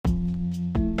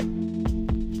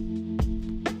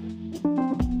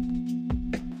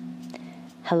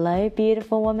Hello,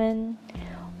 beautiful woman.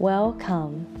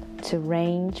 Welcome to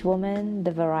Range Woman,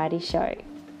 the variety show.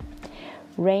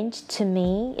 Range to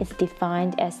me is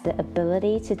defined as the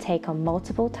ability to take on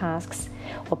multiple tasks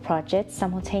or projects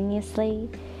simultaneously,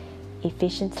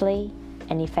 efficiently,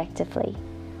 and effectively,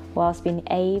 whilst being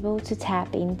able to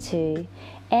tap into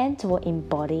and or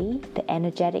embody the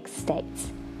energetic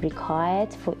states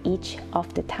required for each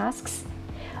of the tasks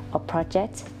or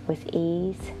projects with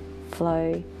ease,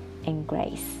 flow, and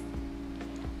grace.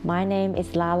 My name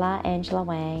is Lala Angela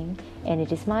Wang, and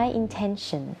it is my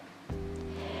intention,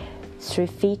 through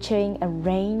featuring a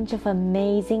range of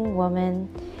amazing women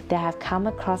that I have come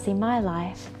across in my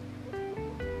life,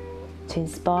 to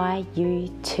inspire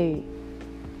you too,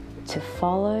 to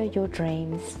follow your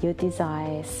dreams, your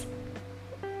desires,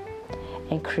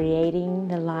 and creating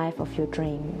the life of your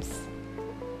dreams.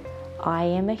 I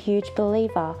am a huge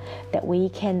believer that we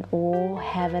can all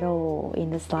have it all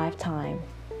in this lifetime,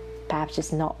 perhaps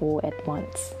just not all at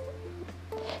once.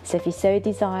 So if you so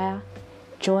desire,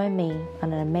 join me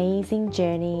on an amazing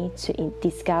journey to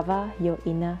discover your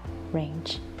inner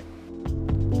range.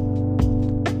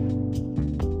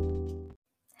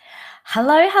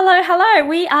 Hello.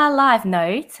 We are live.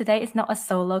 No, today is not a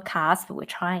solo cast, but we're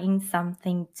trying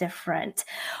something different.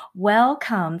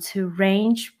 Welcome to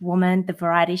Range Woman, the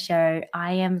variety show.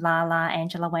 I am Lala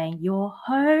Angela Wang, your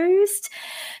host.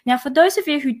 Now, for those of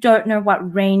you who don't know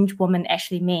what Range Woman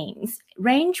actually means,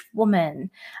 Range Woman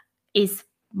is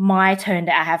my term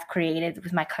that I have created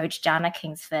with my coach, Jana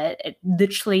Kingsford. It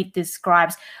literally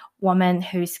describes woman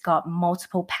who's got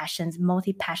multiple passions,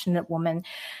 multi-passionate woman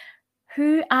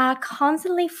who are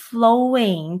constantly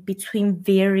flowing between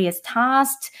various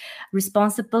tasks,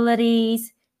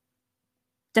 responsibilities,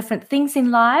 different things in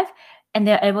life, and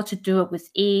they're able to do it with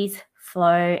ease,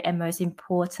 flow, and most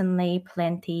importantly,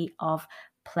 plenty of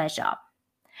pleasure.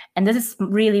 And this is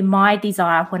really my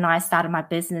desire when I started my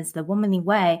business, The Womanly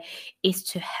Way, is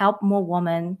to help more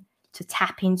women to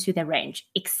tap into their range,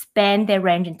 expand their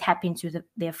range and tap into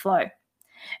their flow.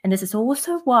 And this is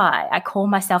also why I call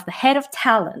myself the head of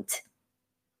talent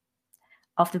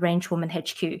of the Range Woman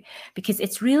HQ, because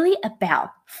it's really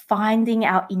about finding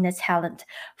our inner talent,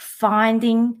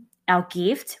 finding our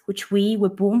gift, which we were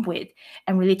born with,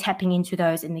 and really tapping into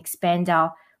those and expand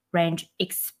our range,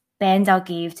 expand our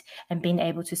gift, and being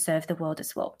able to serve the world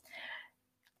as well.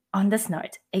 On this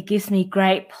note, it gives me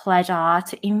great pleasure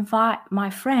to invite my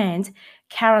friend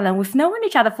Carolyn. We've known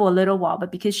each other for a little while,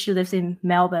 but because she lives in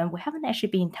Melbourne, we haven't actually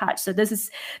been in touch. So this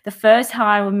is the first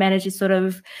time we managed to sort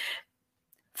of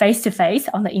face-to-face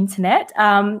on the internet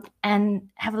and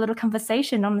have a little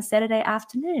conversation on a Saturday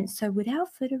afternoon. So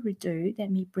without further ado,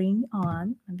 let me bring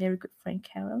on my very good friend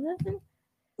Carolyn.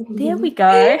 There we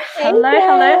go. Hello. Hey,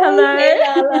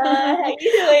 Lala. How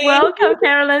you doing? Welcome,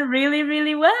 Carolyn.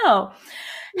 Really well.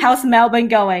 How's Melbourne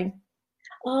going?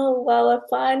 Oh, well,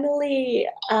 finally,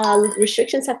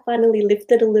 restrictions have finally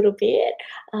lifted a little bit.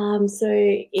 So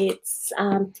it's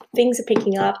things are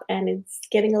picking up and it's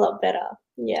getting a lot better.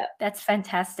 Yeah. That's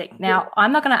fantastic. Now,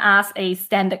 I'm not going to ask a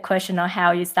standard question on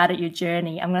how you started your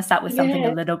journey. I'm going to start with something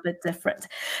a little bit different.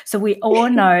 So we all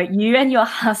know you and your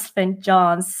husband,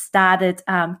 John, started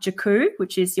Jaku,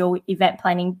 which is your event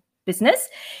planning business,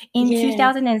 in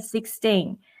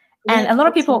 2016. And a lot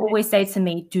of people always say to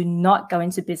me, do not go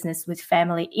into business with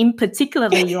family, in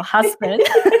particularly your husband.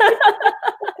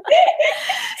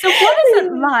 So what is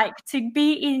it like to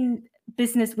be in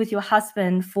business with your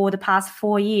husband for the past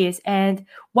 4 years, and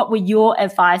what would your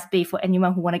advice be for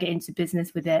anyone who want to get into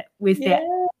business with their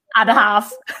other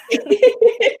half?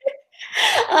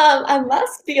 I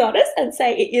must be honest and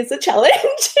say it is a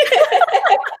challenge.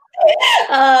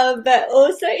 But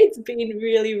also it's been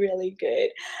really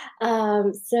good.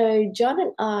 So John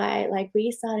and I,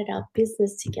 we started our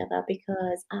business together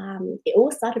because it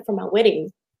all started from our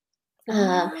wedding. So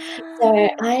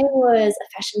I was a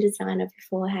fashion designer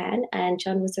beforehand, and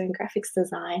John was doing graphics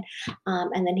design,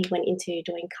 and then he went into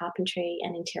doing carpentry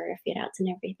and interior fit outs and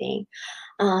everything.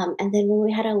 And then when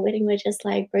we had our wedding, we're just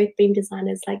both being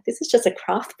designers, this is just a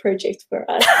craft project for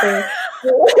us. So,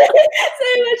 so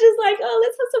we're just oh,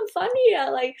 let's have some fun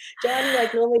here. John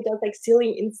normally does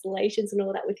ceiling installations and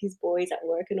all that with his boys at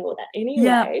work and all that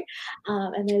anyway.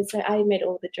 And then so I made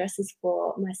all the dresses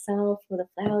for myself, for the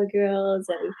flower girls,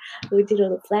 and we did all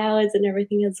the flowers and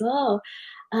everything as well.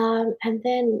 And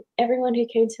then everyone who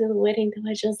came to the wedding, they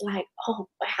were just oh,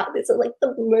 wow, this is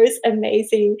the most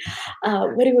amazing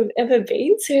wedding we've ever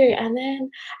been to. And then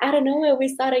out of nowhere, we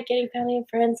started getting family and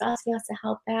friends asking us to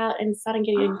help out and started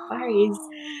getting inquiries.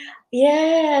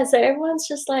 Yeah, so everyone's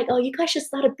just like, "Oh, you guys should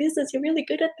start a business. You're really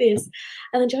good at this."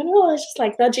 And then John and I was just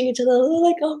like nudging each other, we're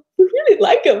like, "Oh, we really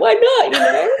like it. Why not?" You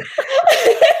know?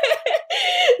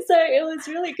 So it was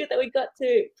really good that we got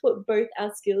to put both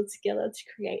our skills together to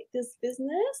create this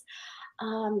business.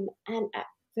 And at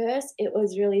first, it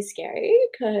was really scary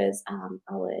because I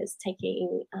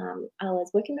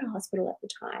was working in a hospital at the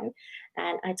time,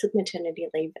 and I took maternity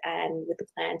leave, and with the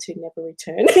plan to never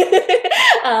return.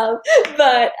 um,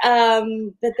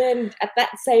 but then at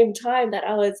that same time that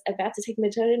I was about to take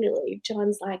maternity leave,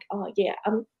 John's like, "Oh yeah,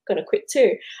 I'm gonna quit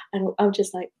too," and I'm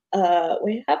just like,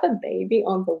 we have a baby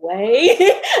on the way,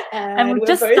 And and we we're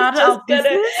just both started just our gonna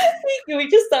business. we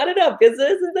just started our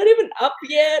business. It's not even up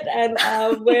yet, and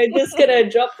we're just gonna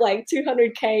drop like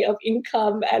 200K of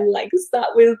income and like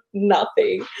start with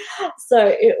nothing. So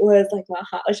it was like my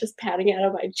heart was just pounding out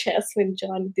of my chest when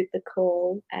John did the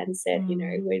call and said,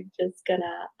 Mm. we're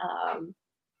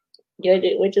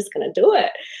just gonna do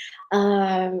it.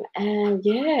 And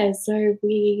yeah, so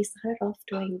we started off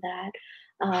doing that.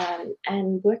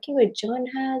 And working with John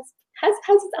has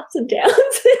its ups and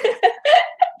downs.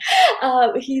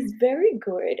 He's very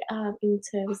good in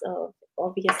terms of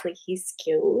obviously his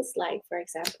skills. Like for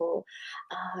example,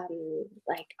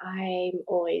 like I'm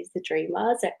always the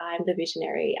dreamer, so I'm the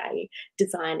visionary. I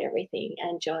design everything,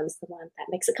 and John's the one that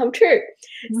makes it come true.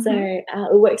 So Mhm.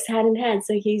 it works hand in hand.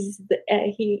 So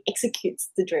he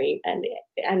executes the dream and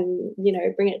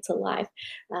bring it to life.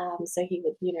 So he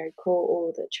would call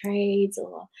all the trades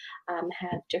or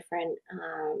have different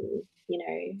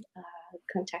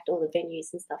contact all the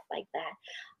venues and stuff like that,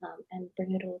 and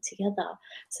bring it all together.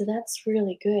 So that's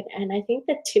really good. And I think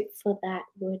the tip for that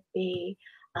would be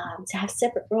to have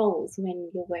separate roles when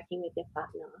you're working with your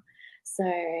partner. So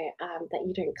that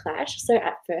you don't clash. So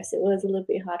at first it was a little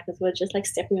bit hard because we're just like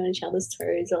stepping on each other's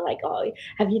toes, or like, "Oh,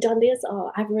 have you done this?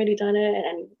 Oh, I've already done it,"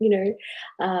 and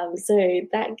so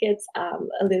that gets a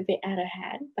little bit out of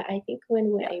hand. But I think when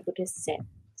we're able to set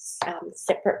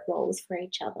separate roles for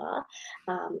each other,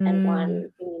 and Mm.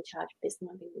 one being in charge of this and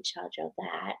one being in charge of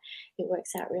that, it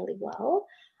works out really well.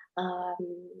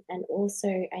 And also,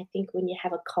 I think when you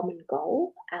have a common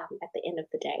goal at the end of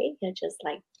the day, you're just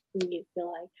like, you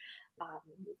feel like um,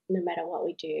 no matter what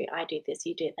we do, I do this,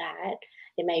 you do that.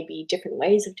 There may be different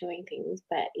ways of doing things,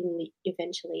 but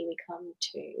eventually we come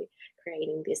to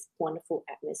creating this wonderful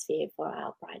atmosphere for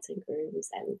our brides and grooms,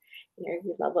 and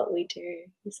we love what we do,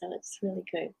 so it's really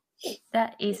good.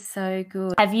 That is so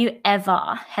good. Have you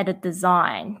ever had a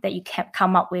design that you kept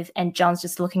come up with and John's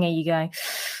just looking at you going,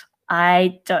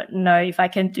 I don't know if I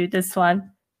can do this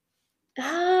one?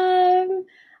 Um,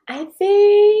 I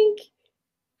think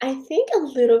I think a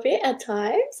little bit at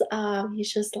times.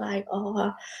 He's just like,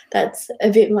 "Oh, that's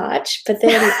a bit much," but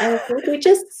then I think we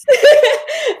just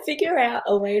figure out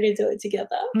a way to do it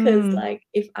together. Because, Mm. like,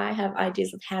 if I have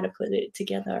ideas of how to put it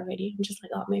together already, I'm just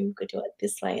like, "Oh, maybe we could do it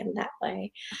this way and that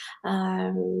way."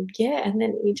 Yeah, and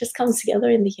then it just comes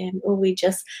together in the end, or we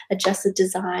just adjust the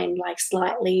design, like,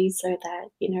 slightly so that,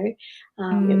 it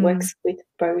Mm. works with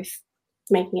both,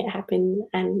 making it happen,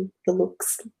 and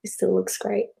it still looks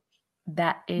great.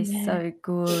 That is Yeah. so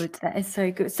good. That is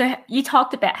so good. So you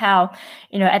talked about how,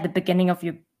 at the beginning of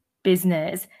your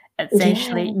business,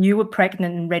 essentially Yeah. you were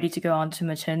pregnant and ready to go on to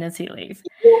maternity leave.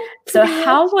 Yeah, So pretty much.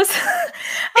 how was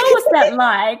how was that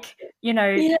like?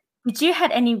 Yeah. Did you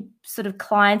had any sort of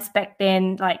clients back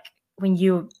then, like when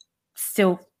you were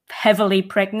still heavily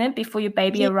pregnant before your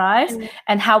baby Yeah. arrives?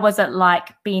 And how was it like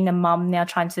being a mum now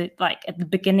trying to like at the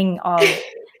beginning of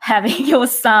having your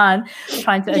son,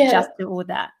 trying to Yeah. adjust to all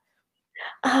that?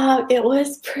 It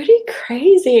was pretty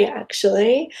crazy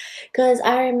actually, because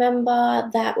I remember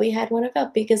that we had one of our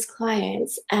biggest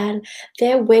clients, and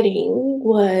their wedding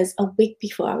was a week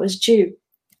before I was due.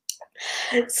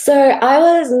 So I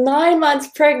was 9 months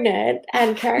pregnant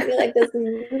and carrying like this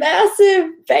massive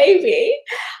baby,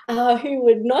 who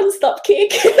would nonstop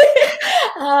kick.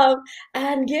 um,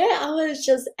 and yeah, I was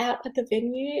just out at the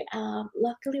venue.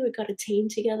 Luckily, we got a team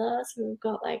together, so we've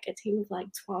got like a team of like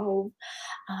 12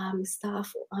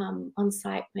 staff on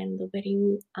site when the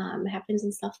wedding happens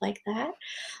and stuff like that.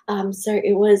 So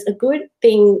it was a good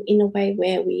thing in a way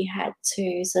where we had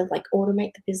to sort of like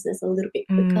automate the business a little bit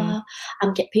Mm.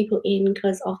 quicker, get people in,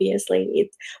 because obviously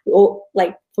it's we all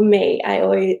like for me,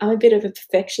 I'm a bit of a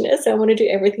perfectionist, so I want to do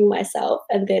everything myself,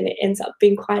 and then it ends up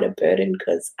being quite a burden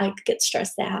because I get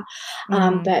stressed out.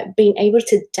 Mm. But being able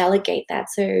to delegate that,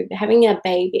 so having a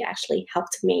baby actually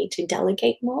helped me to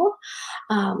delegate more,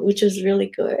 which was really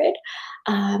good.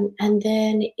 And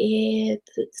then the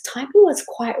timing was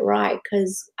quite right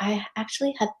because I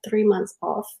actually had 3 months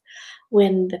off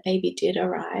when the baby did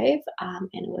arrive, and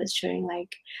it was during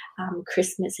like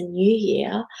Christmas and New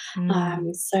Year.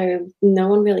 Mm. So no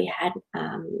one really had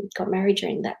got married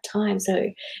during that time. So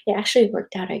it actually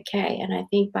worked out okay. And I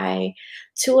think by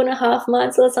 2.5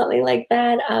 months or something like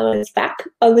that, I was back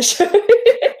on the show.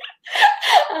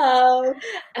 um,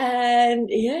 and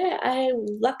yeah, I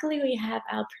luckily we have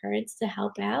our parents to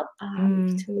help out,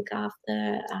 Mm. to look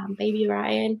after baby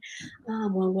Ryan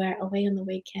when we're away on the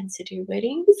weekends to do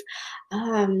weddings.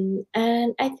 And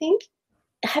I think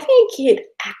having a kid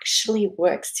actually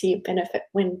works to your benefit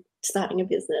when starting a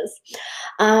business.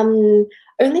 Um,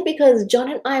 Only because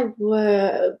John and I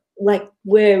we're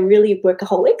really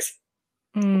workaholics.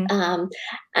 Mm. Um,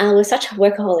 we're such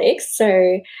workaholics,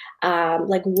 so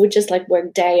like we would just like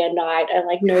work day and night and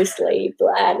like no sleep,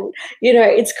 and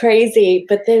it's crazy.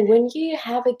 But then when you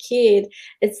have a kid,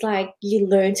 it's like you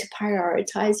learn to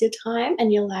prioritize your time,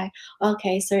 and you're like,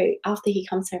 okay, so after he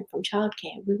comes home from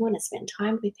childcare, we want to spend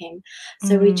time with him,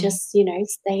 so we Mm. just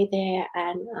stay there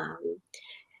and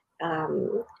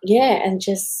yeah, and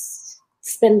just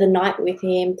spend the night with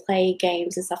him, play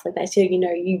games and stuff like that. So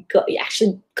you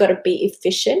actually got to be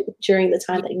efficient during the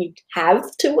time that you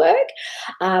have to work,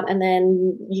 and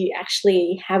then you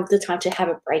actually have the time to have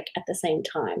a break at the same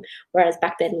time. Whereas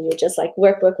back then you're just like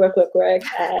work, work, work, work, work,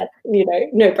 and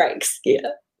no breaks.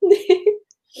 Yeah.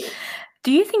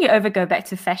 Do you think you ever go back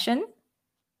to fashion?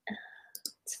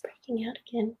 It's breaking out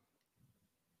again.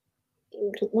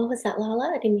 What was that,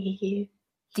 Lala? I didn't hear you.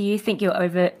 Do you think you'll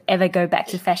ever go back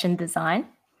to fashion design?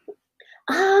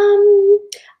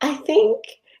 I think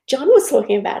John was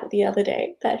talking about it the other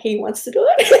day that he wants to do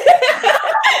it.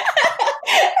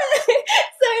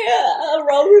 So a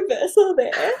role reversal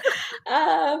there.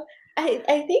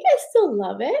 I think I still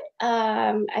love it.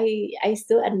 I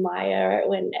still admire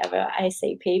whenever I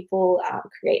see people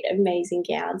create amazing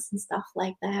gowns and stuff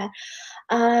like that.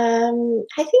 I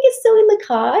think it's still in the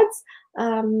cards,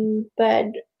 but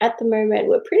at the moment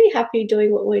we're pretty happy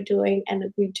doing what we're doing, and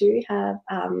we do have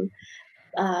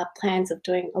plans of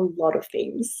doing a lot of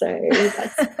things. So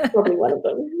that's probably one of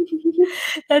them.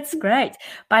 That's great.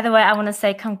 By the way, I want to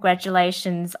say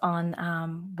congratulations on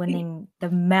winning the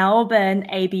Melbourne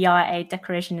ABIA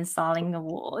Decoration and Styling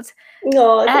Award.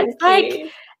 No, That's thank like you.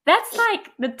 that's like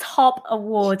the top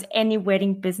award any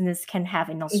wedding business can have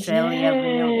in Australia,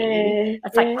 really. Yeah,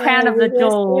 It's like yeah, crown of we the were so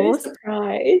doors.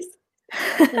 surprised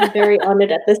and very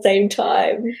honored at the same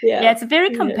time. Yeah, Yeah, it's a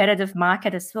very yeah. competitive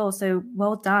market as well. So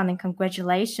well done and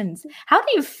congratulations. How do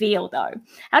you feel though?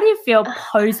 How do you feel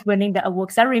post winning the award?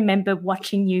 Because I remember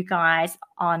watching you guys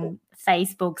on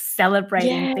Facebook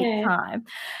celebrating big Yeah, time.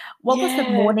 What was the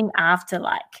yeah. morning after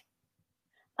like?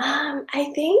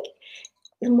 I think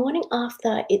the morning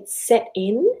after it set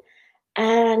in,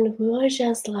 and we were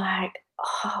just like,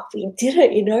 "Oh, we did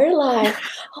it," like,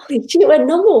 "Holy shit, we're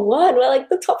number 1. We're like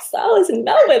the top stylist in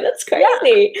Melbourne. That's Yeah.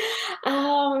 crazy."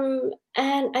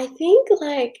 And I think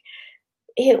like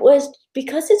it was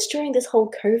because it's during this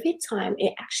whole COVID time,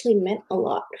 it actually meant a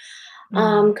lot.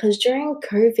 Mm. Because during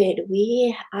COVID,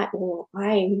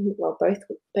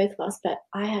 both of us, but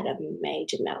I had a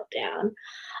major meltdown,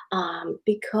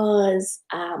 because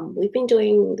we've been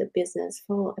doing the business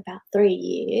for about 3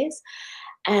 years.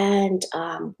 And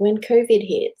when COVID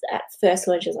hit, at first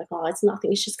we were just like, oh, it's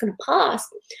nothing, it's just going to pass.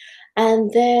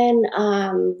 And then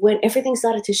when everything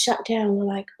started to shut down, we're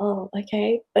like, oh,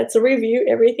 okay, let's review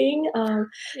everything. Yeah.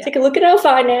 Take a look at our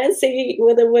finance, see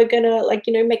whether we're going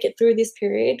to, make it through this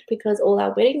period because all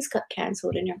our weddings got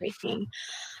cancelled and everything.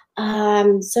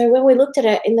 So when we looked at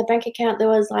it in the bank account, there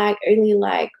was only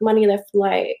money left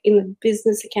in the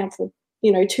business account for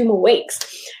 2 more weeks,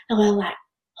 and we're like,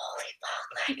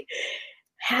 holy fuck!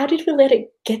 How did we let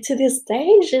it get to this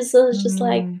stage? It was just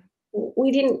Mm.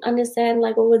 we didn't understand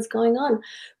what was going on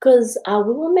because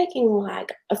we were making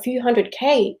a few hundred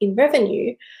K in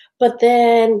revenue, but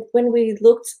then when we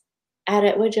looked at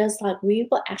it, we're just we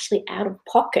were actually out of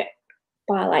pocket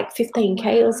by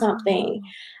 15K or Wow. something.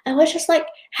 And we're just like,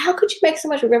 how could you make so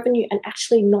much revenue and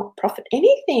actually not profit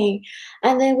anything?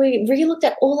 And then we re-looked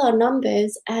at all our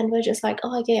numbers and we're just like,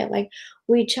 oh yeah,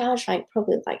 we charge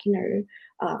probably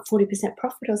 40%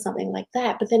 profit or something like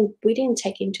that. But then we didn't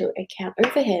take into account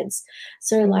overheads.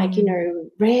 So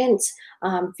Mm. rent,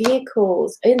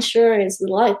 vehicles, insurance,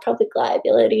 public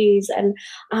liabilities, and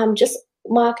just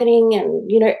marketing and,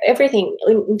 you know, everything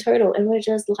in total. And we're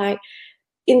just like,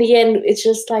 in the end, it's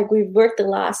just like we've worked the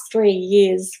last 3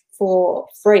 years for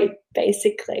free,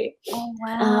 basically. Oh,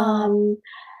 wow. Um,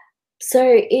 so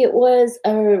it was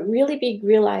a really big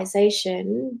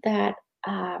realization that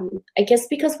I guess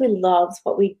because we loved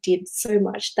what we did so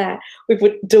much that we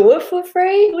would do it for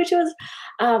free, which was,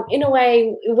 in a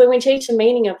way, when we changed the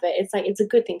meaning of it, it's like it's a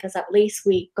good thing because at least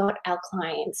we got our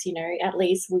clients, you know, at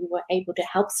least we were able to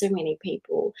help so many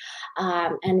people.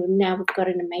 And now we've got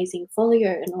an amazing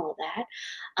folio and all that.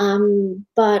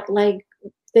 But like,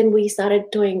 then we started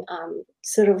doing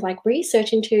sort of like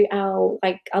research into our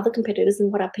like other competitors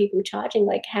and what are people charging,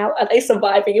 like how are they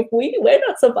surviving if we're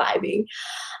not surviving.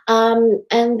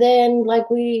 And then like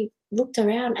we looked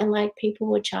around and like people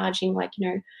were charging like, you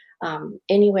know,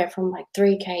 anywhere from like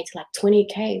 3K to like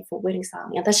 20K for wedding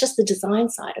styling, and that's just the design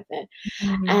side of it.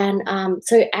 Mhm. And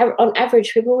so on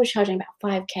average people were charging about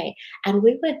 5K, and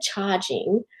we were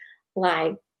charging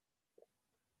like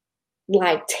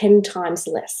 10 times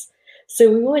less. So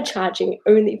we were charging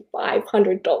only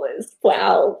 $500 for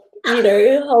our, you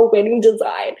know, whole wedding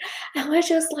design. And we're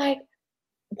just like,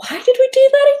 why did we do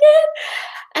that again?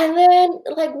 And then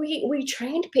like we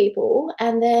trained people,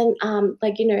 and then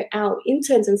like, you know, our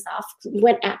interns and stuff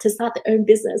went out to start their own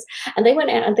business, and they went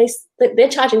out and they're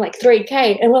charging like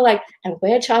 3K, and we're like, and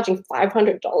we're charging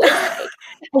 $500. Like,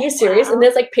 are you serious? And Wow.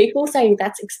 there's like people saying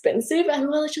that's expensive, and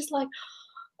we're just like,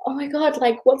 oh my God,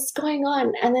 like what's going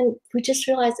on? And then we just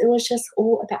realized it was just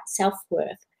all about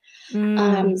self-worth.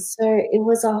 Mm. So it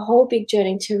was a whole big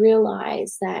journey to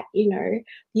realize that, you know,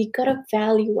 you got to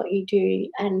value what you do.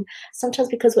 And sometimes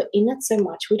because we're in it so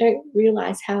much, we don't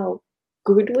realize how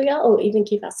good we are or even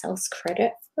give ourselves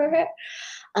credit for it.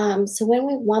 So when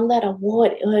we won that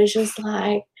award, it was just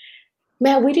like,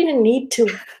 man, we didn't need to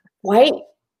wait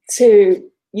to,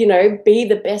 you know, be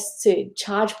the best to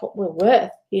charge what we're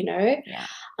worth, you know.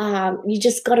 Yeah. You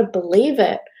just got to believe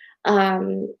it.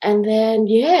 And then,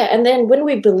 yeah, and then when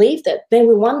we believed it, then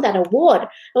we won that award.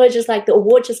 It was just like the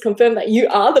award just confirmed that you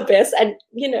are the best, and,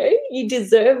 you know, you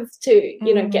deserve to,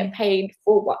 you know, get Mm. paid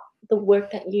for what the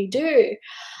work that you do.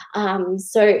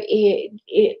 So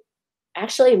it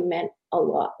actually meant a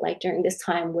lot, like during this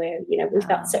time where, you know, we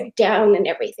felt Wow. so down and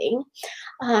everything.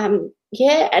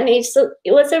 Yeah, and it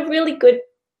was a really good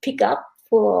pickup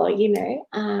for, you know,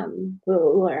 where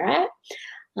we're at.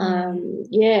 Mm.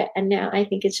 Yeah, and now I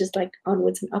think it's just like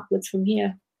onwards and upwards from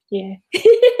here. Yeah.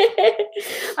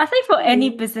 I think for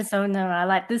any Mm, business owner, right,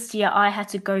 like this year, I had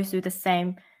to go through the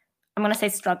same, I'm going to say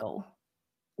struggle.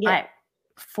 yeah. Like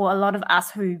for a lot of us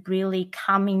who really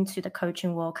come into the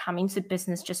coaching world, come into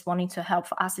business just wanting to help,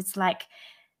 for us, it's like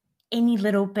any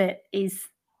little bit is,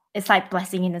 it's like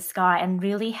blessing in the sky, and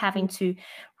really having to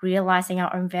realizing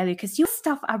our own value, because your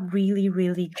stuff are really,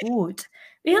 really good.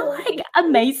 They're Oh, like thank you.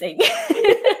 amazing.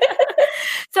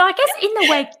 So I guess in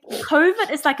a way, COVID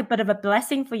is like a bit of a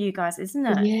blessing for you guys, isn't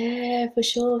it? Yeah, for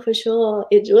sure, for sure.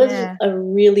 It was Yeah. a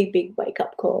really big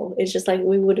wake-up call. It's just like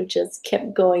we would have just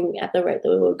kept going at the rate that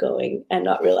we were going and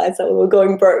not realize that we were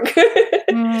going broke.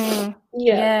 Mm,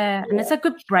 Yeah, yeah. And yeah, it's a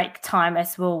good break time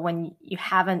as well when you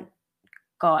haven't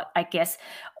got, I guess,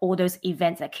 all those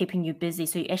events that are keeping you busy.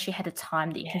 So you actually had a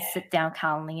time that you can yeah, sit down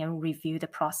calmly and review the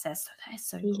process. So that is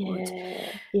so good.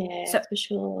 yeah, yeah, So for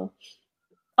sure.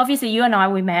 obviously you and I,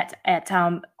 we met at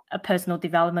a personal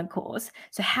development course.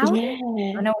 So how do you,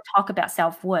 I Yeah, know we talk about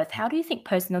self-worth. How do you think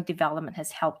personal development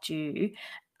has helped you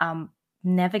um,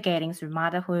 navigating through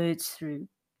motherhood, through,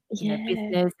 you know, yeah.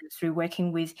 business, and through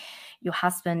working with your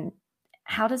husband?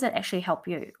 How does it actually help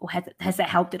you, or has that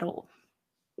helped at all?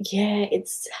 Yeah,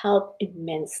 it's helped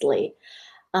immensely.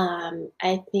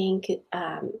 I think,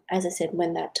 as I said,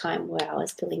 when that time where I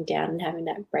was feeling down and having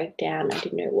that breakdown, I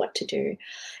didn't know what to do.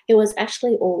 It was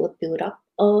actually all a build up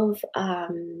of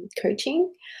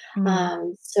coaching.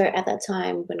 Mm, So at that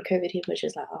time when COVID hit, was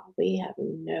just like, oh, we have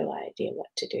no idea what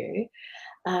to do.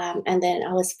 And then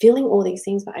I was feeling all these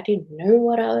things, but I didn't know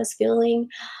what I was feeling.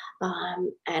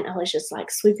 And I was just like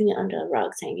sweeping it under the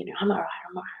rug, saying, you know, I'm all right,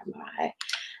 I'm all right, I'm all right.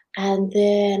 And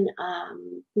then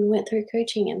we went through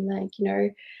coaching, and like, you know,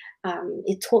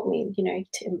 it taught me, you know,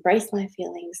 to embrace my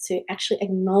feelings, to actually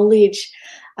acknowledge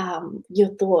your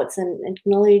thoughts and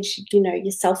acknowledge, you know,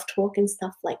 your self-talk and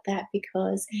stuff like that,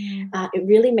 because mm, it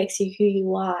really makes you who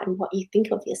you are and what you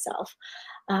think of yourself.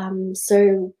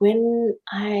 So when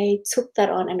I took that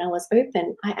on and I was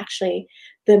open, I actually,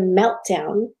 the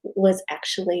meltdown was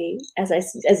actually,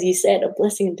 as you said, a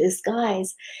blessing in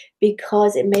disguise,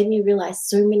 because it made me realize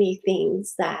so many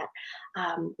things that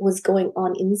was going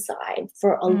on inside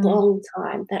for a Mm. long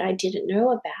time that I didn't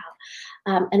know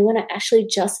about. And when I actually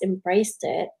just embraced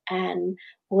it and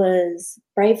was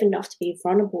brave enough to be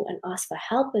vulnerable and ask for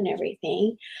help and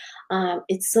everything,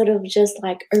 it sort of just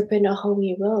like opened a whole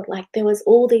new world. Like there was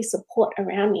all these support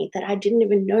around me that I didn't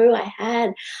even know I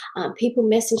had. People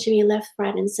messaging me left,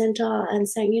 right, and center and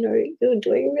saying, you're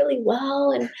doing really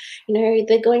well, and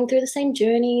they're going through the same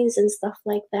journeys and stuff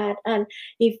like that. And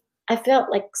if I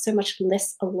felt like so much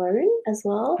less alone as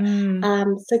well.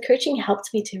 Mm. So coaching helped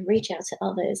me to reach out to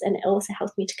others, and it also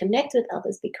helped me to connect with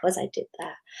others because I did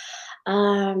that.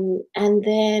 And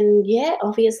then, yeah,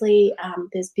 obviously,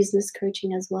 there's business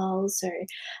coaching as well. So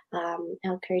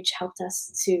our coach helped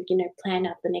us to, plan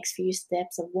out the next few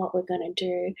steps of what we're going to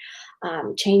do,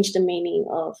 change the meaning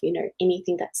of,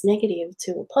 anything that's negative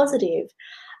to a positive.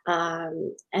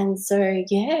 And so,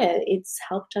 yeah, it's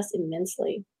helped us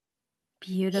immensely.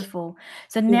 Beautiful.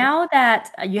 So Yeah. now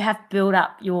that you have built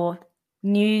up your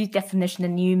new definition, a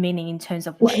new meaning in terms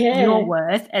of what you're Yeah.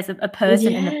 worth as a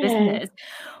person in a Yeah. business,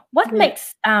 what Yeah.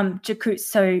 makes Jakut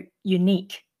so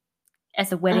unique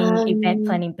as a wedding event Um,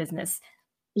 planning business?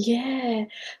 yeah.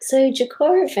 So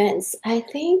Jacor events, I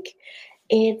think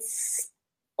it's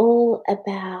all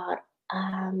about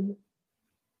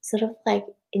sort of like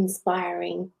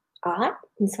inspiring art,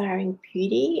 inspiring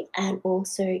beauty, and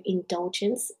also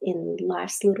indulgence in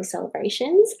life's little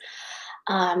celebrations.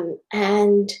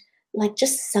 And like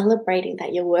just celebrating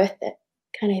that you're worth it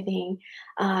kind of thing.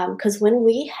 Because when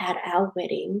we had our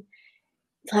wedding,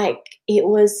 like it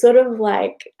was sort of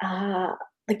like a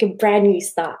brand new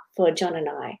start for John and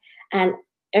I, and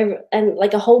and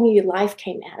like a whole new life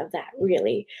came out of that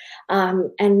really.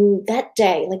 And that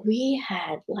day, like we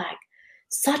had like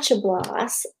such a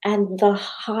blast, and the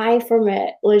high from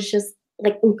it was just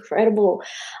like incredible.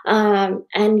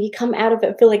 And you come out of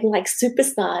it feeling like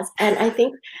superstars, and I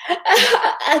think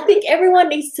I think everyone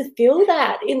needs to feel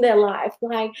that in their life,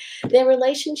 like their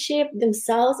relationship,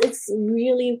 themselves. It's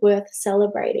really worth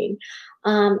celebrating.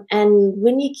 And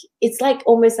when it's like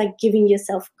almost like giving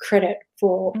yourself credit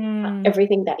for Mm,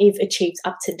 everything that you've achieved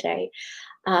up to date.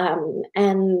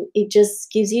 And it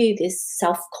just gives you this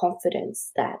self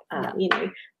confidence that yeah.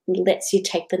 lets you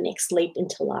take the next leap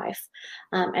into life.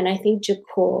 And I think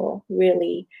Jakor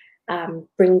really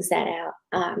brings that out.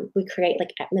 We create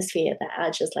like atmosphere that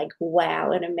are just like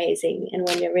wow and amazing. And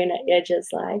when you're in it, you're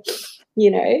just like,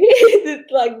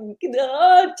 it's like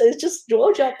it's just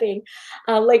jaw dropping.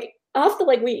 Like after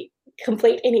like we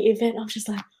complete any event, I'm just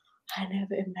like, I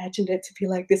never imagined it to be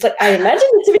like this. Like I imagined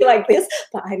it to be like this,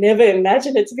 but I never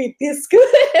imagined it to be this good.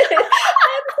 And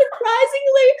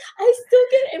surprisingly, I still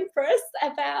get impressed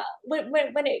about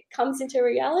when it comes into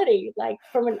reality, like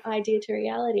from an idea to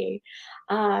reality.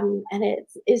 And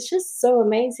it's just so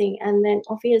amazing. And then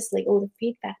obviously all the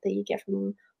feedback that you get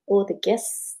from all the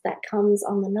guests that comes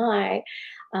on the night,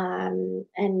 and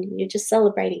you're just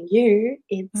celebrating you.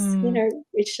 It's Mm.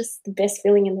 it's just the best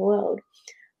feeling in the world.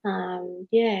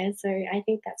 Yeah, so I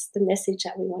think that's the message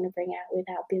that we want to bring out with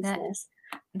our That business.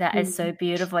 that is so Mm.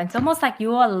 beautiful. It's almost like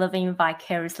you are living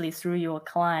vicariously through your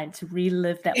client to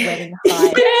relive that wedding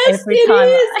high Yes, every it time.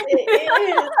 is. It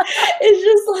is. It's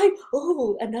just like,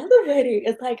 oh, another wedding.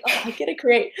 It's like, oh, I get to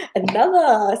create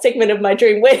another segment of my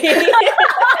dream wedding.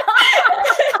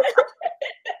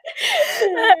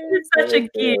 That is So such a it's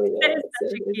gift. really That is awesome.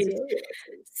 such a It's gift. really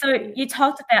awesome. So Yeah. you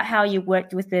talked about how you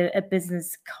worked with a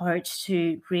business coach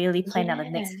to really plan out the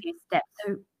next Yeah. few steps.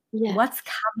 So Yeah. what's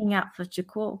coming up for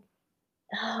Jakul?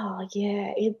 Oh,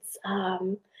 yeah.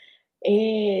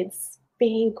 It's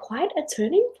been quite a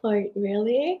turning point,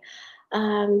 really.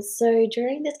 So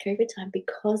during this COVID time,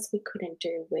 because we couldn't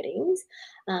do weddings,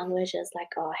 we're just like,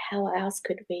 oh, how else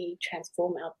could we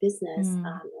transform our business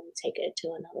Mm. and take it to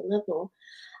another level?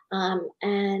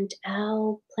 And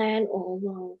our plan all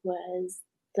along was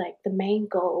like the main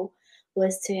goal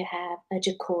was to have a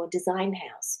decor design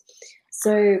house.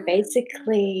 So Ah.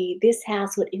 basically, this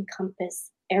house would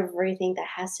encompass everything that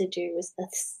has to do with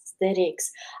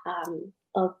aesthetics,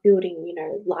 of building,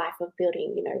 life, of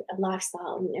building, a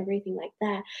lifestyle and everything like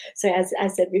that. So as I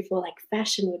said before, like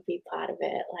fashion would be part of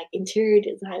it, like interior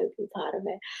design would be part of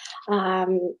it,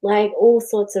 like all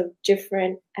sorts of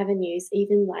different avenues,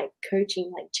 even like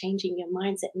coaching, like changing your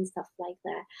mindset and stuff like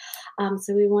that.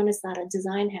 So we want to start a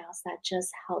design house that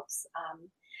just helps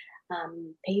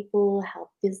people, help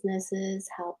businesses,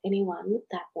 help anyone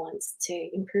that wants to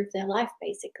improve their life,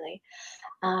 basically.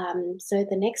 So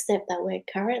the next step that we're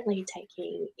currently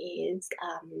taking is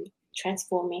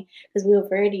transforming, because we have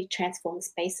already transformed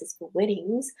spaces for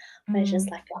weddings, but it's just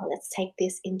Mm. like, oh, let's take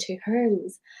this into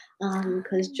homes.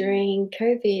 Because during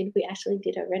COVID, we actually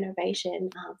did a renovation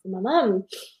for my mum.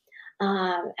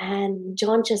 And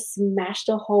John just smashed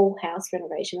a whole house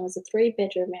renovation. It was a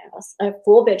 3-bedroom house, a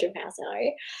 4-bedroom house,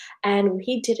 sorry, and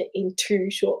he did it in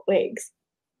 2 short weeks.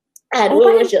 And All we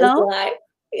by were just himself? like,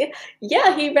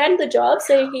 yeah, he ran the job.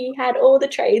 So he had all the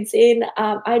trades in.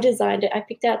 I designed it. I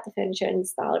picked out the furniture and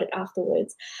styled it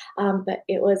afterwards. But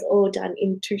it was all done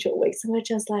in 2 short weeks. And we're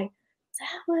just like,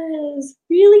 that was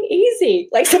really easy,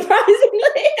 like surprisingly.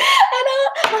 And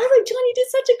I was like, John, you did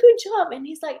such a good job. And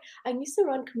he's like, I used to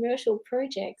run commercial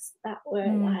projects that were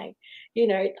Mm. like,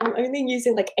 I'm only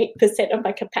using like 8% of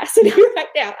my capacity right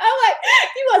now. I'm like,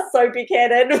 you are so big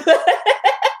headed.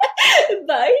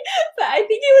 But I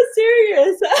think he was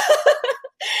serious.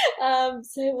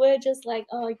 So we're just like,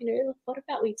 oh, what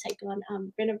about we take on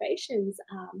renovations?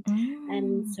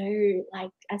 And Mm. so,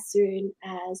 like, as soon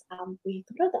as we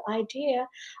thought of the idea,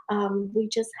 we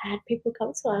just had people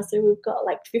come to us. So we've got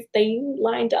like 15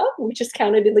 lined up. We just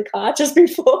counted in the car just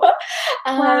before.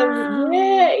 Yeah, Wow.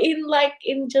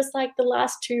 in just like the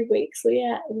last 2 weeks. So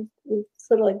yeah, we've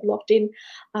sort of like locked in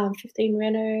 15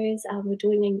 renos. We're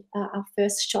doing our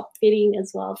first shop fitting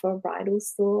as well for a bridal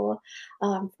store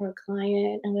for a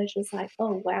client. And we're just like,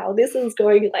 oh, wow, this is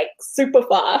going like super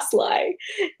fast. Like,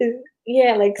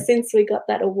 yeah, like since we got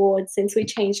that award, since we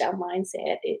changed our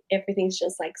mindset, everything's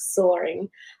just like soaring.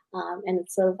 And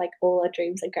it's sort of like all our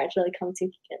dreams are gradually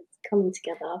coming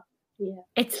together. Yeah.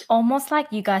 It's almost like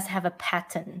you guys have a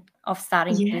pattern of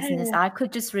starting business. Yeah. I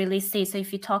could just really see. So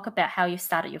if you talk about how you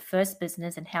started your first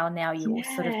business and how now you're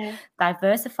sort of Yeah.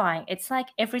 diversifying, it's like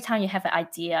every time you have an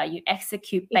idea, you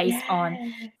execute based on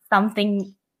Yeah.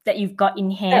 something that you've got in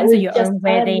That hand. So we've your just own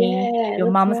done. wedding, Yeah, your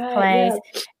that's mum's right. Yeah.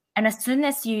 place. And as soon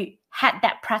as you had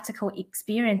that practical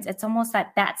experience, it's almost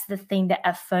like that's the thing that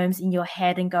affirms in your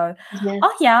head and go, oh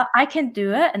Yes, yeah, I can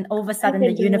do it. And all of a I sudden the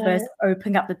can do universe it.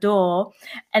 open up the door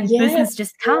and Yeah, business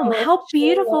just come. for How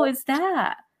beautiful sure. is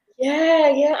that? Yeah,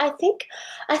 yeah. I think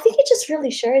it just really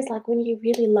shows like when you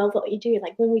really love what you do.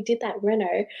 Like when we did that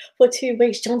reno for 2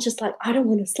 weeks, John's just like, I don't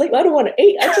want to sleep, I don't want to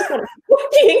eat, I just want to keep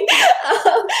working.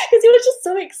 Because he was just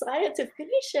so excited to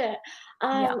finish it.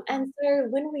 Yeah. And so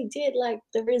when we did, like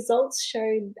the results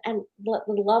showed, and the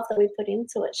love that we put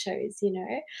into it shows.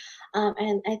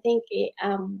 And I think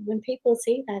when people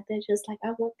see that, they're just like,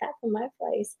 I want that for my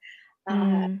place. Uh,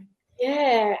 Mm.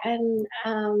 yeah, and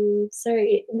so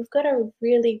we've got a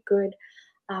really good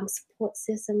support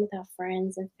system with our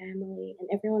friends and family, and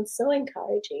everyone's so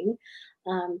encouraging.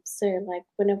 So like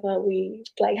whenever we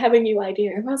like have a new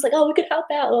idea, everyone's like, "Oh, we could help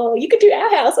out," or "You could do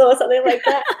our house," or something like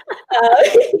that.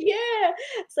 Yeah.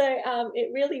 So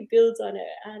it really builds on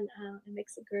it, and it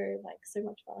makes it grow like so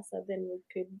much faster than we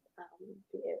could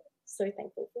be so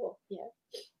thankful for. Yeah.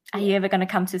 Are Yeah. you ever going to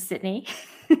come to Sydney?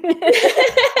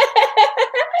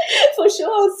 For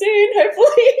sure, soon,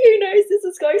 hopefully. Who knows? This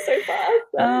is going so fast.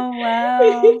 Oh, So.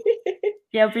 wow.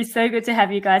 Yeah, it'll be so good to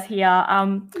have you guys here.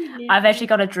 I've Yeah. actually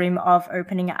got a dream of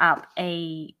opening up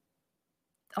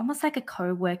almost like a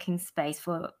co-working space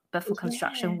for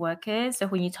construction Yeah. workers. So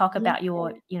when you talk Yeah. about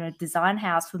your, design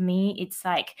house, for me, it's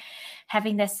like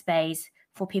having that space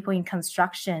for people in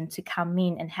construction to come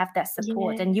in and have that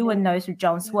support. And you Yeah. would know through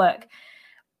John's Right. work,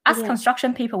 us Yeah.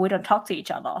 construction people, we don't talk to each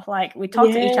other. Like we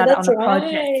talk to each Yeah, other on that's a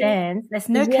project right. sense. There's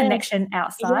no Yes. connection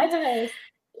outside. Yes.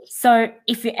 So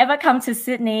if you ever come to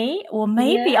Sydney, or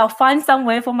maybe Yeah. I'll find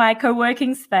somewhere for my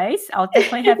co-working space, I'll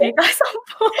definitely have you guys on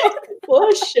board.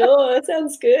 For sure.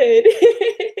 Sounds good.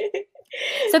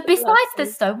 So besides Lovely.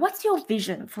 this though, what's your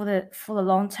vision for the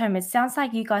long term? It sounds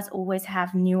like you guys always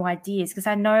have new ideas, because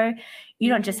I know you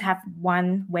don't just Yeah. have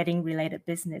one wedding related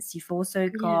business. You've also Yeah.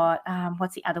 got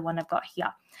what's the other one I've got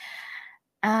here?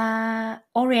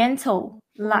 Oriental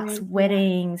Lux Orange. Yeah.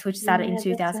 Weddings, which started in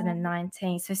Yeah, that's right.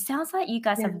 2019. So it sounds like you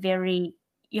guys Yeah.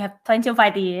 you have plenty of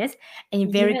ideas and you're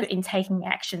very Yes. good in taking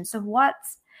action. So what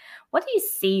do you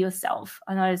see yourself?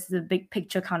 I know this is a big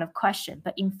picture kind of question,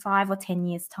 but in 5 or 10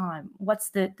 years' time, what's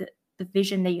the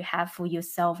vision that you have for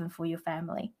yourself and for your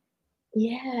family?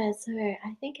 Yeah, so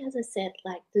I think, as I said,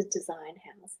 like the design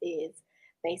house is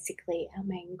basically our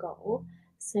main goal.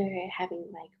 So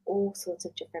having like all sorts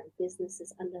of different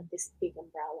businesses under this big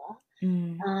umbrella.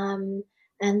 Mm, Um,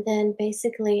 and then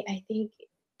basically, I think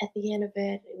at the end of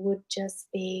it, it would just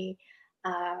be,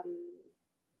 um,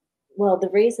 well, the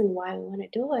reason why we want to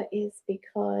do it is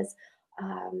because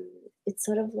it's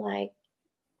sort of like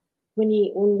when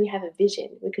we have a vision,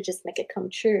 we could just make it come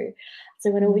true. So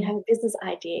when we have a business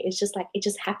idea, it's just like it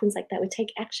just happens like that. We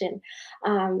take action,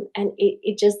 and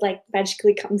it just like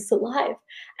magically comes to life.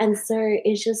 And so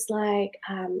it's just like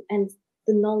and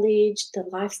the knowledge, the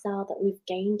lifestyle that we've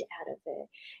gained out of it,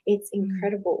 it's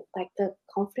incredible. Like the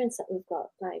confidence that we've got,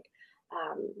 like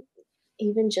um,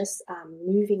 even just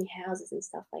moving houses and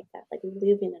stuff like that. Like we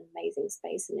live in an amazing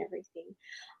space and everything,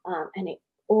 and it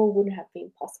all wouldn't have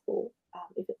been possible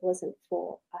if it wasn't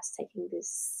for us taking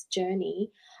this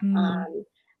journey. Mm.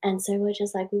 And so we're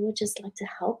just like we would just like to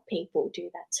help people do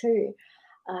that too.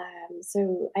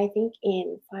 So I think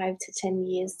in 5 to 10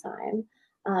 years time,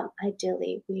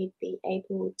 ideally we'd be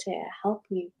able to help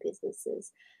new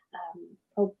businesses,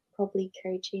 probably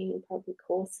coaching, probably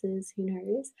courses, who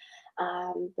knows,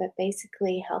 but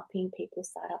basically helping people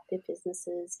start up their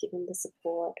businesses, give them the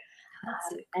support,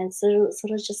 That's and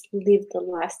sort of just live the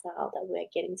lifestyle that we're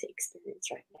getting to experience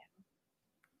right now.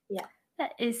 Yeah.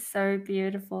 That is so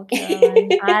beautiful,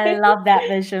 Caroline. I love that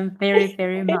vision very,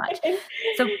 very much.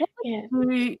 So what Yeah.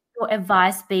 would your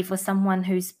advice be for someone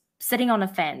who's sitting on a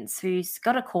fence, who's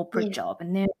got a corporate Yeah. job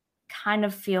and they kind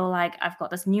of feel like I've got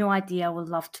this new idea I would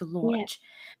love to Yeah. launch,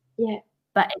 Yeah.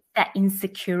 but it's that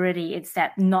insecurity, it's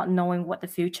that not knowing what the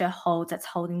future holds that's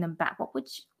holding them back. What would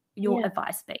your Yeah.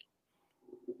 advice be?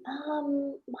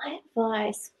 My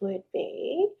advice would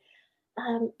be,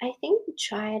 I think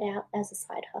try it out as a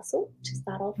side hustle to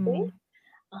start off with.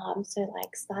 Mm, So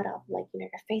like start up like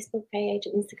a Facebook page,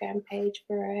 an Instagram page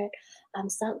for it.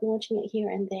 Start launching it here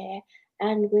and there.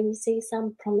 And when you see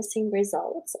some promising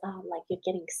results, like you're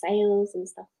getting sales and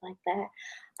stuff like that,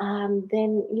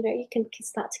 then you can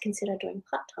start to consider doing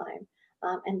part time.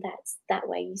 And that's that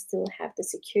way you still have the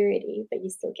security, but you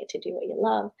still get to do what you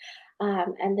love.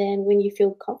 And then when you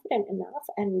feel confident enough,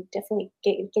 and definitely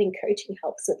getting coaching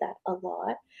helps with that a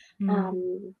lot,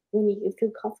 mm. when you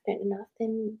feel confident enough,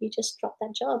 then you just drop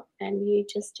that job and you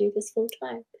just do this full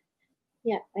time.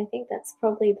 Yeah, I think that's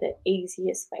probably the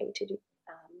easiest way to do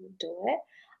it.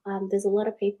 There's a lot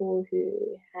of people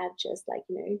who have just like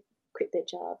quit their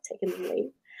job, taken the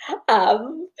leap.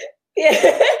 Um, yeah,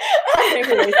 I don't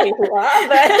know who those people are,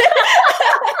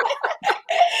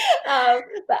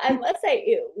 but I must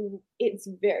say it's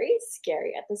very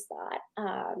scary at the start.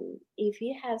 If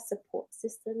you have support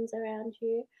systems around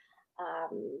you,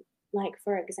 like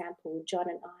for example, John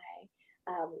and I,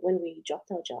 when we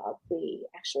dropped our job, we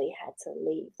actually had to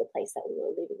leave the place that we were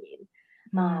living in.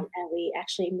 Mm. And we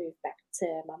actually moved back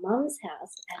to my mum's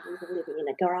house, and we were living in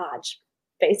a garage,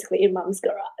 basically in mum's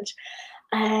garage.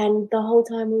 And the whole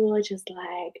time we were just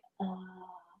like,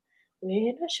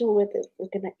 we're not sure whether we're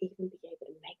gonna even be able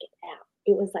to make it out.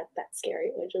 It was like that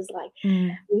scary. We're just like,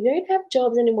 Mm. we don't have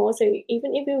jobs anymore. So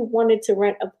even if we wanted to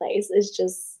rent a place, it's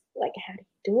just like, how do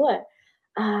you do it?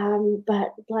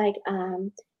 But like,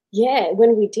 yeah,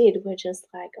 when we did, we're just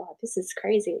like, oh, this is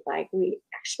crazy. Like we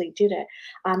actually did it.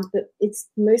 But it's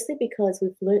mostly because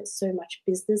we've learnt so much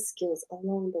business skills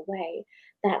along the way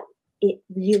that it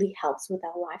really helps with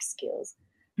our life skills.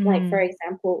 Like for Mm.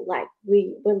 example, like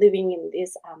we were living in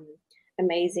this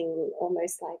amazing,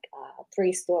 almost like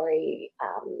 3-story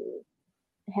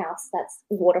house that's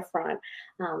waterfront.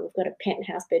 We've got a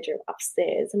penthouse bedroom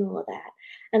upstairs and all of that.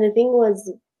 And the thing was,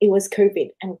 it was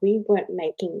COVID and we weren't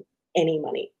making any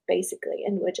money basically.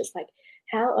 And we're just like,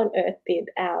 how on earth did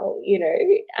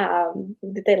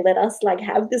did they let us like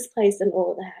have this place and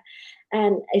all that?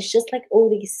 And it's just like all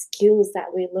these skills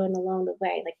that we learn along the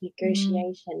way, like Mm.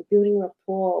 negotiation, building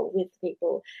rapport with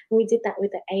people. And we did that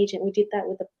with the agent. We did that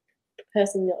with the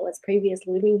person that was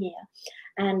previously living here,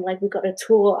 and like we got a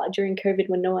tour during COVID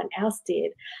when no one else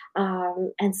did,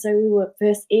 and so we were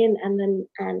first in, and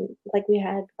like we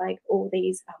had like all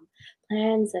these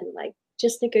plans and like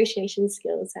just negotiation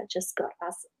skills that just got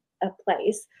us a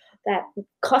place that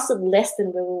costed less than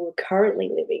where we were currently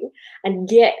living,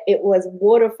 and yet it was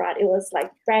waterfront. It was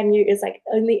like brand new. It's like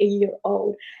only a year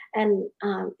old, and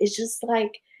it's just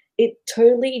like it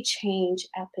totally changed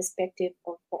our perspective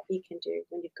of what you can do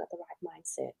when you've got the right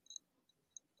mindset.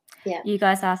 Yeah. You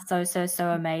guys are so, so, so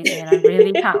amazing, and I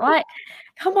really can't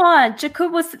come on,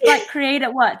 Jakub was like created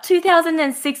what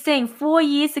 2016, 4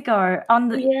 years ago on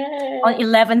Yeah.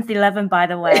 11/11, by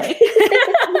the way.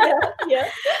 Yeah, yeah.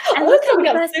 And Oh, look at coming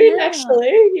you up guys soon now.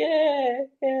 actually. Yeah,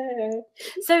 yeah.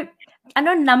 So I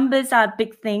know numbers are a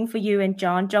big thing for you and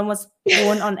John. John was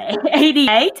born on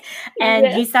 88 and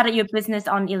Yeah, you started your business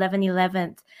on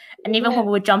 11/11. And even yeah. when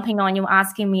we were jumping on, you were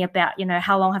asking me about,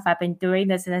 how long have I been doing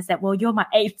this? And I said, well, you're my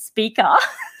 8th speaker.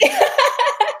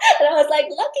 And I was like,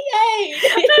 lucky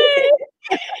 8.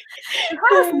 So how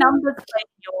does numbers play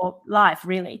in your life,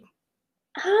 really?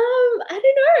 I don't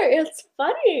know. It's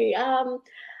funny. I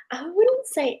wouldn't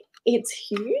say it's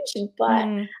huge, but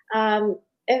Mm, um,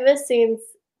 ever since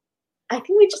I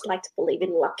think we just like to believe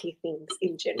in lucky things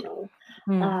in general.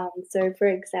 mm. So, for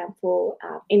example,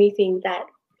 anything that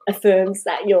affirms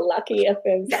that you're lucky,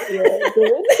 affirms that you're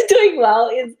doing well,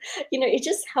 is it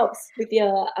just helps with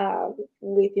your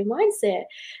mindset.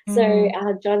 So,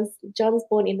 Mm. John's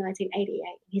born in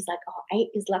 1988. He's like, oh, 8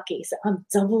 is lucky, so I'm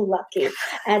double lucky.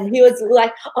 And he was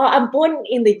like, oh, I'm born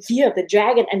in the year of the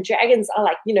dragon, and dragons are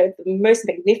like the most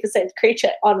magnificent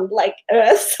creature on like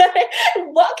earth. So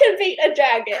what can beat a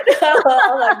dragon?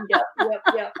 I'm like, yep,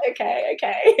 okay.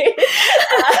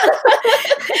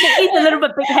 He's a little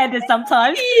bit big-headed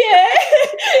sometimes. Yeah,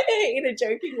 in a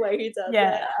joking way, he does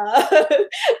Yeah. it.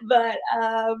 But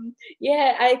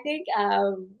yeah, I think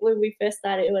when we first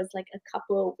started, it was like a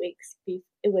couple of weeks.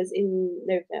 It was in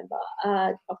November,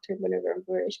 October,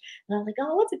 November-ish. And I was like,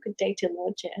 oh, what's a good day to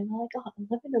launch it? And I'm like, oh,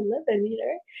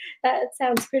 11/11, that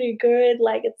sounds pretty good.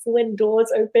 Like it's when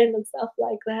doors open and stuff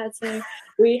like that. So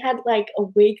we had like a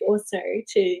week or so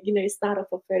to start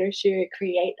off a photo shoot,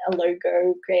 create a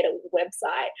logo, create a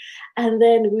website, and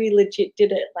then we legit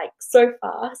did it like so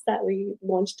fast that we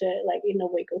launched it like in a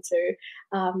week or two,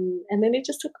 and then it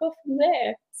just took off from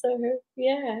there. So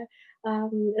yeah,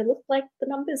 it looked like the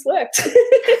numbers worked.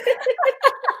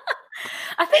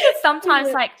 I think it's sometimes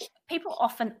Yeah. like people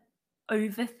often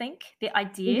overthink the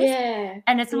ideas. Yeah,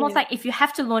 And it's almost yeah, like if you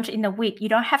have to launch it in a week, you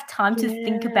don't have time to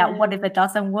think about what if yeah. it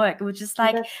doesn't work. It was just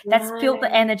like, That's let's build the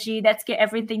right. energy, let's get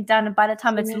everything done. And by the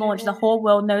time it's launched, the Yeah, whole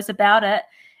world knows about it.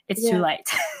 It's too yeah. late.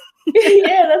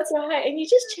 Yeah, that's right. And you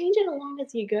just change it along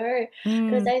as you go.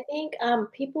 Because Mm, I think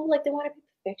people like they want to be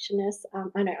perfectionists.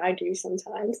 I know I do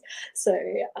sometimes. So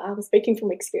speaking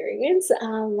from experience,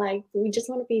 like we just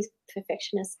want to be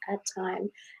perfectionists at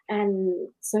time, and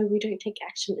so we don't take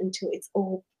action until it's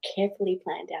all carefully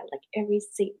planned out, like every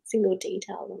single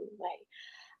detail along the way.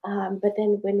 But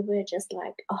then when we're just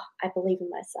like, oh, I believe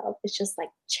in myself, it's just like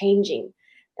changing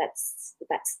that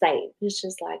state. It's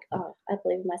just like, oh, I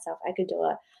believe in myself. I could do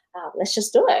it. Let's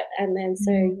just do it. And then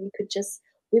so mm, you could just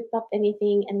whip up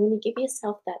anything. And when you give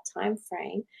yourself that time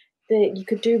frame, that you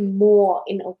could do more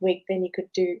in a week than you could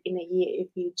do in a year if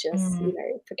you just mm,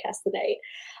 procrastinate.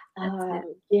 that's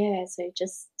it. Yeah. So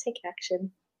just take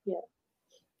action. Yeah.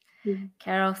 Mm.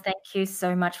 Carol, thank you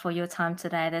so much for your time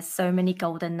today. There's so many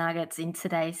golden nuggets in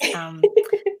today's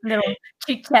little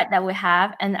chit chat that we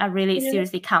have, and I really Yeah.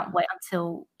 seriously can't wait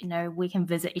until we can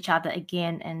visit each other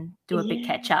again and do a big Yeah,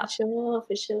 catch up. for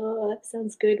sure. That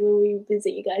sounds good when we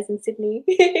visit you guys in Sydney.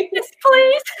 Yes,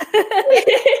 please.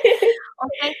 Well,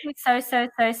 thank you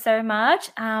so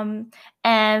much.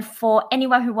 And for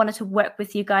anyone who wanted to work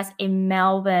with you guys in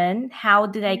Melbourne, how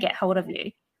do they Yeah. get hold of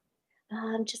you?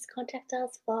 Just contact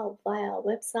us via our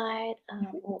website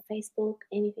or Facebook,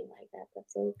 anything like that.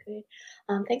 That's all good.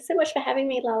 Thanks so much for having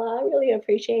me, Lala. I really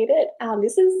appreciate it.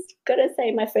 This is gonna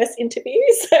say my first interview,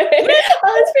 so I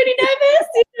was pretty nervous.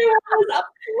 You know, I was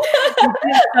You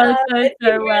did so, up. so,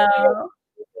 so well.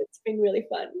 It's been really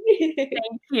fun.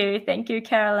 Thank you,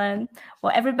 Carolyn.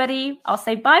 Well, everybody, I'll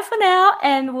say bye for now,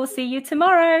 and we'll see you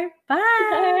tomorrow. Bye.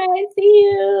 All right, see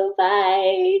you.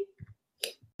 Bye.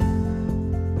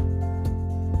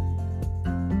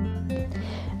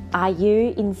 Are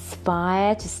you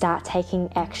inspired to start taking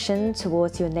action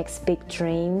towards your next big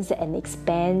dreams and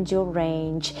expand your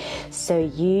range so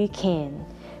you can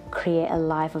create a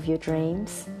life of your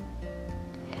dreams?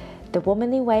 The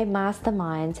Womanly Way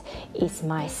Mastermind is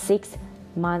my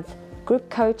 6-month group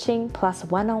coaching plus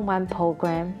one-on-one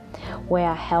program where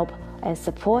I help and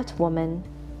support women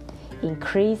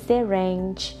increase their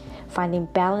range, finding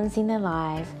balance in their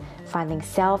life, finding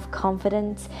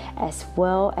self-confidence, as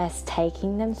well as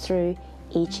taking them through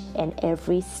each and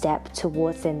every step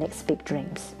towards their next big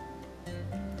dreams.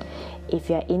 If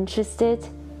you're interested,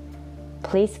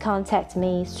 please contact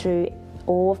me through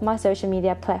all of my social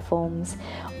media platforms,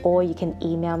 or you can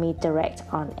email me direct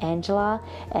on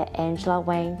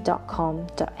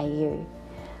angela@angelawang.com.au.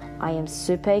 I am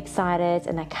super excited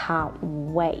and I can't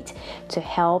wait to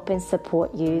help and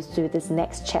support you through this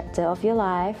next chapter of your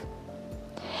life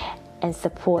and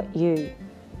support you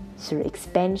through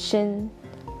expansion,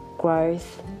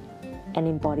 growth, and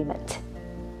embodiment.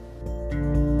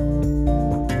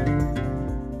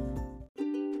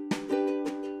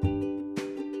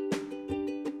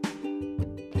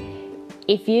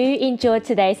 If you enjoyed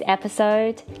today's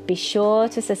episode, be sure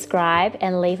to subscribe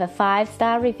and leave a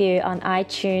 5-star review on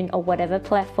iTunes or whatever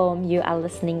platform you are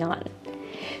listening on.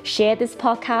 Share this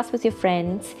podcast with your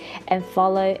friends and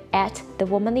follow at The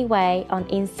Womanly Way on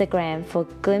Instagram for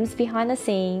glimpses behind the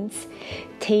scenes,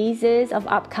 teasers of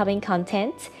upcoming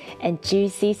content, and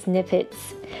juicy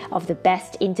snippets of the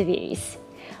best interviews.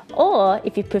 Or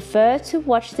if you prefer to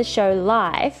watch the show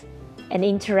live and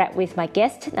interact with my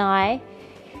guest and I,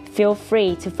 feel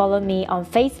free to follow me on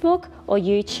Facebook or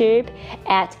YouTube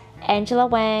at Angela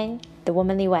Wang, The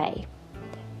Womanly Way.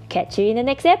 Catch you in the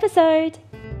next episode.